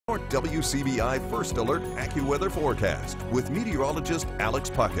WCBI First Alert AccuWeather forecast with meteorologist Alex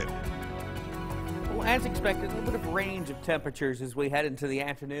Puckett. Well, as expected, a little bit of range of temperatures as we head into the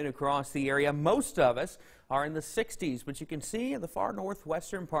afternoon across the area. Most of us are in the 60s, but you can see in the far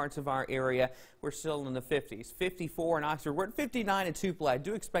northwestern parts of our area, we're still in the 50s. 54 in Oxford. We're at 59 in Tupelo. I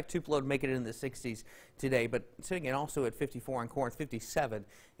do expect Tupelo to make it in the 60s today, but sitting in also at 54 in Corinth, 57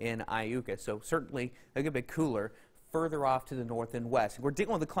 in Iuka. So certainly a good bit cooler further off to the north and west. We're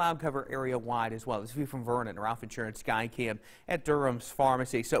dealing with the cloud cover area wide as well. This view from Vernon, Ralph Insurance Skycam at Durham's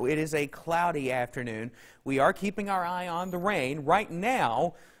Pharmacy. So it is a cloudy afternoon. We are keeping our eye on the rain. Right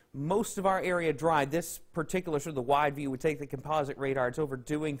now, most of our area dry. This particular sort of the wide view would take the composite radar. It's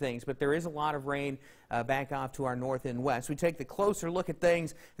overdoing things, but there is a lot of rain back off to our north and west. We take the closer look at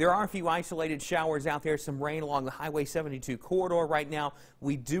things. There are a few isolated showers out there, some rain along the Highway 72 corridor right now.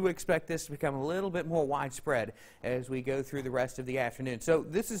 We do expect this to become a little bit more widespread as we go through the rest of the afternoon. So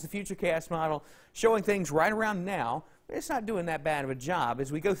this is the Futurecast model showing things right around now. It's not doing that bad of a job.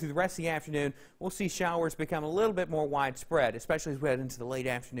 As we go through the rest of the afternoon, we'll see showers become a little bit more widespread, especially as we head into the late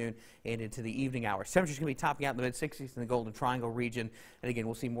afternoon and into the evening hours. Temperatures going to be topping out in the mid-60s in the Golden Triangle region. And again,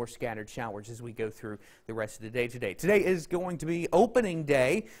 we'll see more scattered showers as we go through the rest of the day today. Today is going to be opening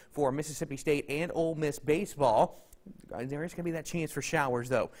day for Mississippi State and Ole Miss baseball. There is going to be that chance for showers,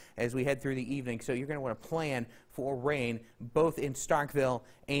 though, as we head through the evening. So you're going to want to plan for rain both in Starkville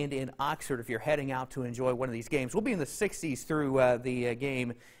and in Oxford if you're heading out to enjoy one of these games. We'll be in the 60s through the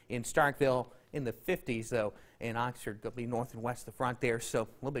game in Starkville, in the 50s, though. In Oxford, it'll be north and west of the front there, so a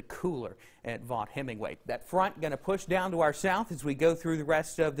little bit cooler at Vaught Hemingway. That front going to push down to our south as we go through the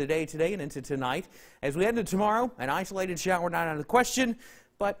rest of the day today and into tonight. As we head into tomorrow, an isolated shower not out of the question,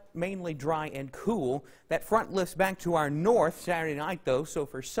 but mainly dry and cool. That front lifts back to our north Saturday night, though, so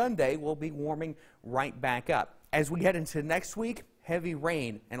for Sunday, we'll be warming right back up. As we head into next week, heavy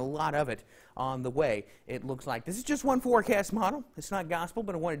rain and a lot of it on the way, it looks like. This is just one forecast model. It's not gospel,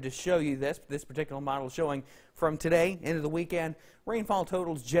 but I wanted to show you this particular model showing from today into the weekend. Rainfall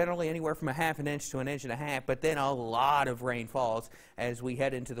totals generally anywhere from a ½ inch to 1.5 inches, but then a lot of rainfalls as we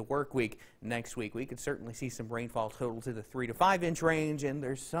head into the work week next week. We could certainly see some rainfall totals in the 3 to 5 inch range, and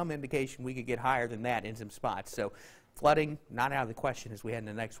there's some indication we could get higher than that in some spots. So flooding, not out of the question as we head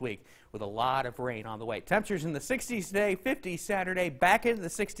into next week with a lot of rain on the way. Temperatures in the 60s today, 50s Saturday, back into the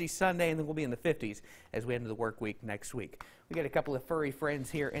 60s Sunday, and then we'll be in the 50s as we head into the work week next week. We got a couple of furry friends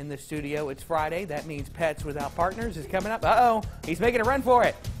here in the studio. It's Friday. That means Pets Without Partners is coming up. Uh-oh, he's making a run for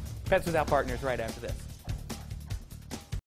it. Pets Without Partners right after this.